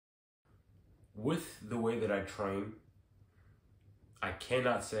with the way that I train, I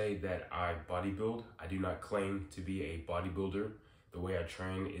cannot say that I bodybuild. I do not claim to be a bodybuilder. The way I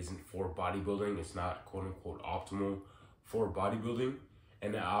train isn't for bodybuilding. It's not quote unquote optimal for bodybuilding.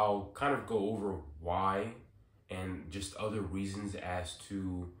 And I'll kind of go over why and just other reasons as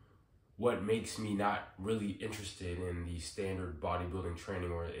to what makes me not really interested in the standard bodybuilding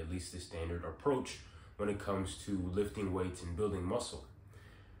training, or at least the standard approach when it comes to lifting weights and building muscle.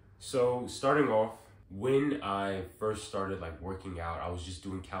 So starting off, when I first started working out, I was just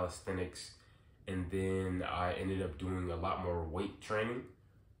doing calisthenics, and then I ended up doing a lot more weight training.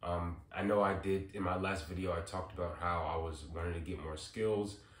 I know I did in my last video, I talked about how I was wanting to get more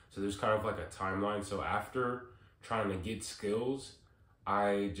skills. So there's kind of like a timeline. So after trying to get skills,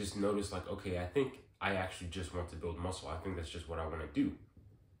 I just noticed okay, I think I actually just want to build muscle. I think that's just what I want to do.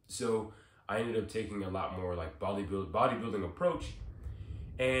 So I ended up taking a lot more bodybuilding approach,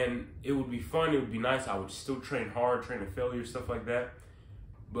 and it would be fun. It would be nice. I would still train hard, train to failure, stuff like that.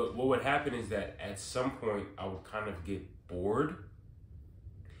 But what would happen is that at some point I would kind of get bored,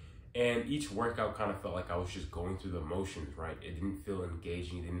 and each workout kind of felt like I was just going through the motions, right? It didn't feel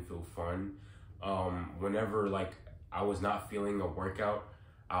engaging. It didn't feel fun. Whenever I was not feeling a workout,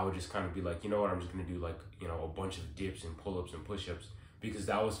 I would just kind of be like, you know what, I'm just going to do a bunch of dips and pull-ups and push-ups, because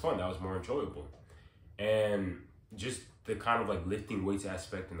that was fun. That was more enjoyable. And just the kind of lifting weights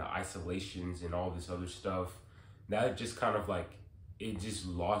aspect and the isolations and all this other stuff, that just kind of it just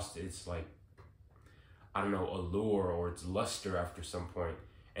lost its I don't know, allure or its luster after some point.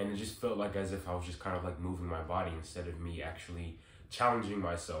 And it just felt as if I was just kind of moving my body instead of me actually challenging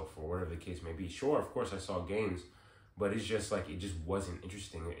myself, or whatever the case may be. Sure, of course I saw gains, but it's just it just wasn't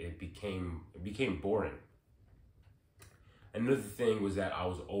interesting. It became boring. Another thing was that I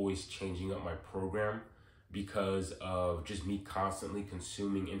was always changing up my program because of just me constantly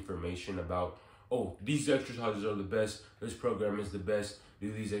consuming information about, oh, these exercises are the best, this program is the best,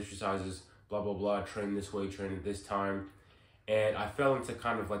 do these exercises, blah, blah, blah, train this way, train at this time. And I fell into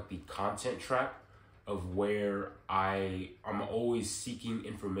kind of the content trap of where I'm always seeking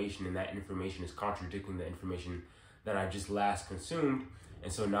information, and that information is contradicting the information that I just last consumed.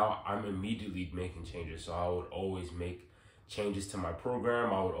 And so now I'm immediately making changes. So I would always make changes to my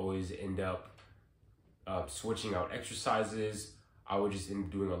program. I would always end up switching out exercises. I would just end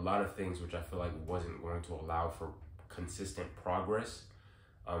up doing a lot of things which I feel wasn't going to allow for consistent progress.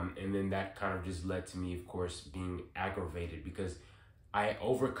 And then that kind of just led to me, of course, being aggravated because I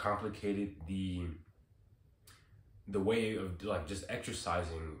overcomplicated the way of just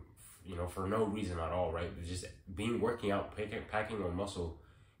exercising, for no reason at all, right? Just working out, packing on muscle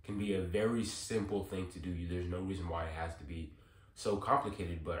can be a very simple thing to do. There's no reason why it has to be so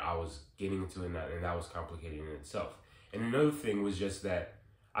complicated, but I was getting into it, and that was complicated in itself. And another thing was just that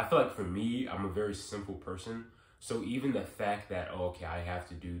I feel for me, I'm a very simple person. So even the fact that, oh, okay, I have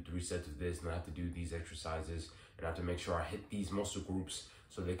to do 3 sets of this, and I have to do these exercises, and I have to make sure I hit these muscle groups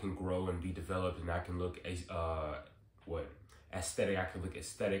so they can grow and be developed, and I can look aesthetic. I can look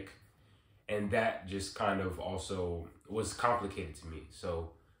aesthetic, and that just kind of also was complicated to me.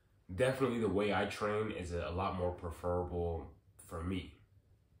 So definitely the way I train is a lot more preferable for me.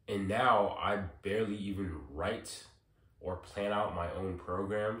 And now I barely even write or plan out my own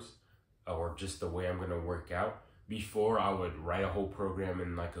programs or just the way I'm going to work out. Before, I would write a whole program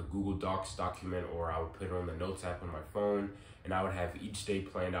in a Google Docs document, or I would put it on the notes app on my phone, and I would have each day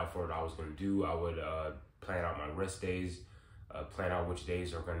planned out for what I was going to do. I would plan out my rest days, plan out which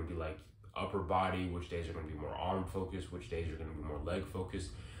days are going to be upper body, which days are going to be more arm focused, which days are going to be more leg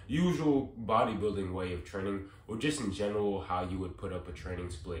focused. Usual bodybuilding way of training, or just in general how you would put up a training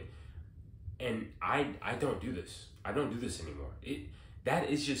split. And I don't do this. I don't do this anymore. That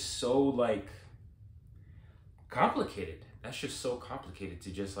is just so complicated. That's just so complicated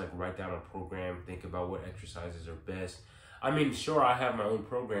to just write down a program, think about what exercises are best. I mean, sure, I have my own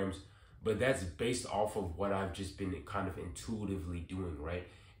programs, but that's based off of what I've just been kind of intuitively doing, right?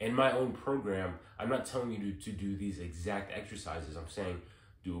 In my own program, I'm not telling you to do these exact exercises. I'm saying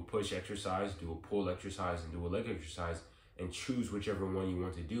do a push exercise, do a pull exercise, and do a leg exercise, and choose whichever one you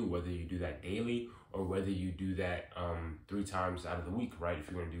want to do, whether you do that daily or whether you do that 3 times out of the week, right?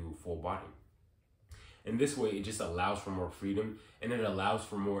 If you're going to do full body. And this way, it just allows for more freedom, and it allows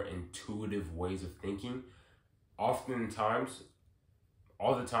for more intuitive ways of thinking. Oftentimes,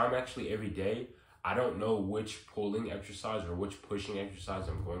 all the time, actually every day, I don't know which pulling exercise or which pushing exercise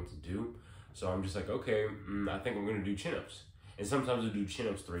I'm going to do. So I'm just okay, I think I'm going to do chin-ups. And sometimes I'll do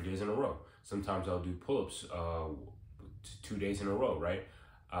chin-ups 3 days in a row. Sometimes I'll do pull-ups 2 days in a row, right?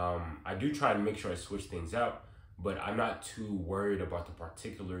 I do try to make sure I switch things out, but I'm not too worried about the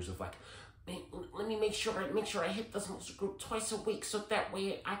particulars of let me make sure I hit this muscle group twice a week, so that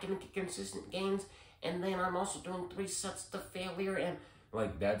way I can get consistent gains. And then I'm also doing 3 sets to failure, and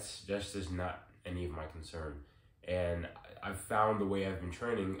like that's just not any of my concern. And I've found the way I've been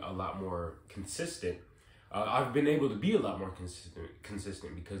training a lot more consistent. I've been able to be a lot more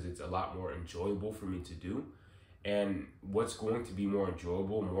consistent because it's a lot more enjoyable for me to do. And what's going to be more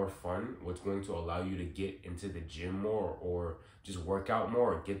enjoyable, more fun, what's going to allow you to get into the gym more or just work out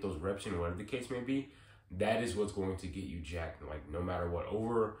more or get those reps in, whatever the case may be, that is what's going to get you jacked. Like no matter what,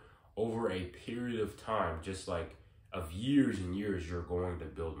 over a period of time, just like of years and years, you're going to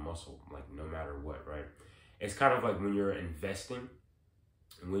build muscle, like no matter what, right? It's kind of like when you're investing,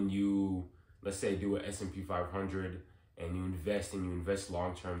 when you, let's say, do an S&P 500 and you invest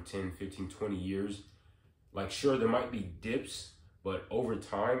long-term, 10, 15, 20 years. Like, sure, there might be dips, but over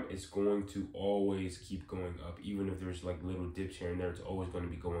time, it's going to always keep going up. Even if there's like little dips here and there, it's always going to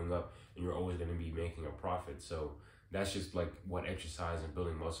be going up and you're always going to be making a profit. So that's just like what exercise and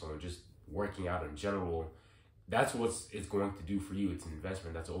building muscle and just working out in general, that's what it's going to do for you. It's an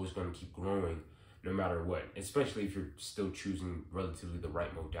investment that's always going to keep growing no matter what, especially if you're still choosing relatively the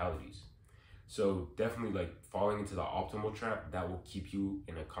right modalities. So definitely like falling into the optimal trap, that will keep you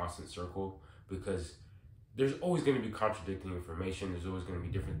in a constant circle because there's always going to be contradicting information. There's always going to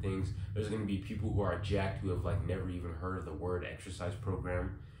be different things. There's going to be people who are jacked who have like never even heard of the word exercise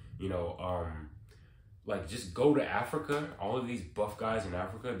program. You know, like just go to Africa. All of these buff guys in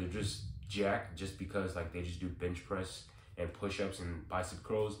Africa, they're just jacked just because like they just do bench press and push-ups and bicep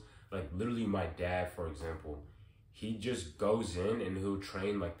curls. Like literally my dad, for example, he just goes in and he'll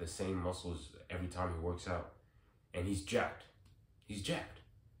train like the same muscles every time he works out. And he's jacked. He's jacked,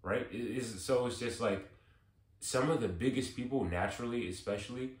 right? So it's just like, some of the biggest people naturally,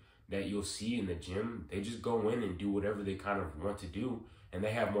 especially that you'll see in the gym, they just go in and do whatever they kind of want to do and they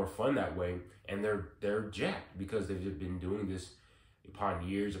have more fun that way and they're jacked because they've been doing this upon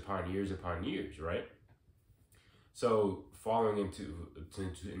years, right? So falling into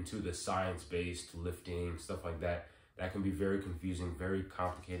the science-based lifting, stuff like that, that can be very confusing, very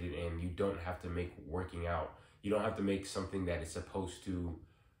complicated, and you don't have to make working out. You don't have to make something that is supposed to,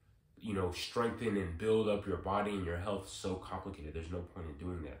 you know, strengthen and build up your body and your health so complicated. There's no point in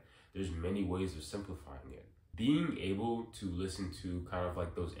doing that. There's many ways of simplifying it. Being able to listen to kind of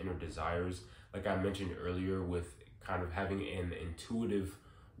like those inner desires, like I mentioned earlier, with kind of having an intuitive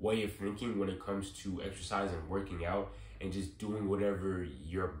way of thinking when it comes to exercise and working out and just doing whatever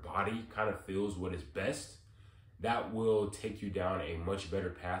your body kind of feels what is best, that will take you down a much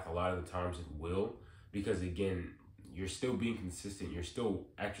better path. A lot of the times it will, because again, you're still being consistent, you're still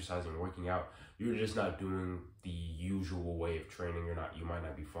exercising, working out, you're just not doing the usual way of training. You might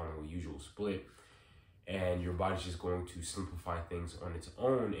not be following a usual split, and your body's just going to simplify things on its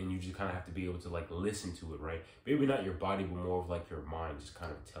own, and you just kind of have to be able to like listen to it, right? Maybe not your body, but more of like your mind just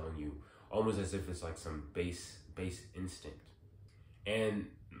kind of telling you, almost as if it's like some base instinct. And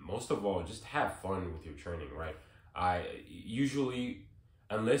most of all, just have fun with your training, right? I usually,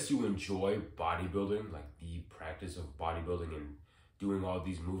 unless you enjoy bodybuilding, like the practice of bodybuilding and doing all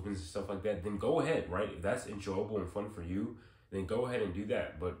these movements and stuff like that, then go ahead, right? If that's enjoyable and fun for you, then go ahead and do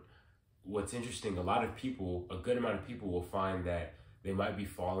that. But what's interesting, a good amount of people will find that they might be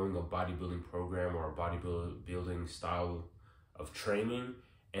following a bodybuilding program or a bodybuilding style of training,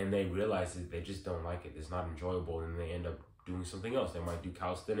 and they realize that they just don't like it. It's not enjoyable, and they end up doing something else. They might do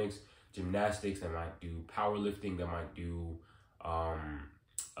calisthenics, gymnastics, they might do powerlifting, they might do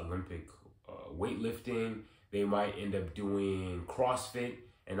Olympic weightlifting, they might end up doing CrossFit,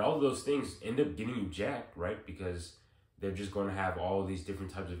 and all of those things end up getting you jacked, right? Because they're just going to have all these different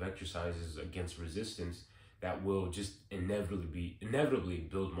types of exercises against resistance that will just inevitably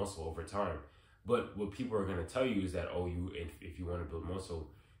build muscle over time. But what people are going to tell you is that, if you want to build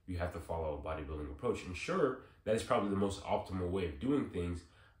muscle, you have to follow a bodybuilding approach. And sure, that is probably the most optimal way of doing things,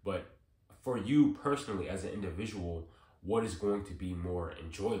 but for you personally as an individual, what is going to be more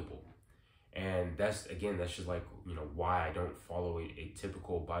enjoyable? And that's just like, you know, why I don't follow a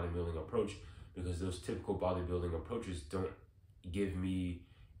typical bodybuilding approach, because those typical bodybuilding approaches don't give me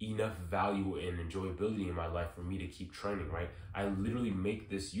enough value and enjoyability in my life for me to keep training, right? I literally make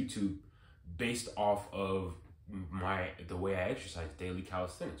this YouTube based off of the way I exercise, Daily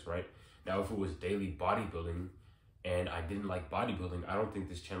Calisthenics, right? Now, if it was daily bodybuilding and I didn't like bodybuilding, I don't think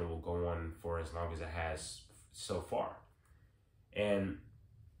this channel will go on for as long as it has so far. And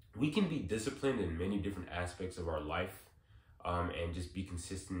we can be disciplined in many different aspects of our life, and just be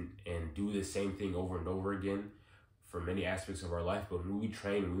consistent and do the same thing over and over again for many aspects of our life. But when we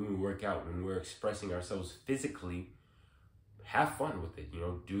train, when we work out, when we're expressing ourselves physically, have fun with it. You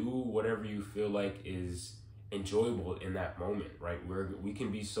know, do whatever whatever you feel like is enjoyable in that moment, right? Where we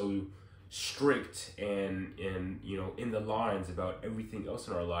can be so strict and you know, in the lines about everything else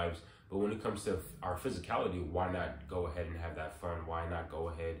in our lives, but when it comes to our physicality, why not go ahead and have that fun? Why not go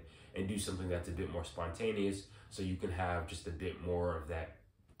ahead and do something that's a bit more spontaneous, so you can have just a bit more of that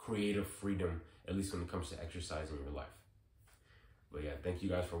creative freedom, at least when it comes to exercising in your life. But yeah, thank you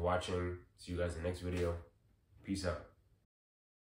guys for watching. See you guys in the next video. Peace out.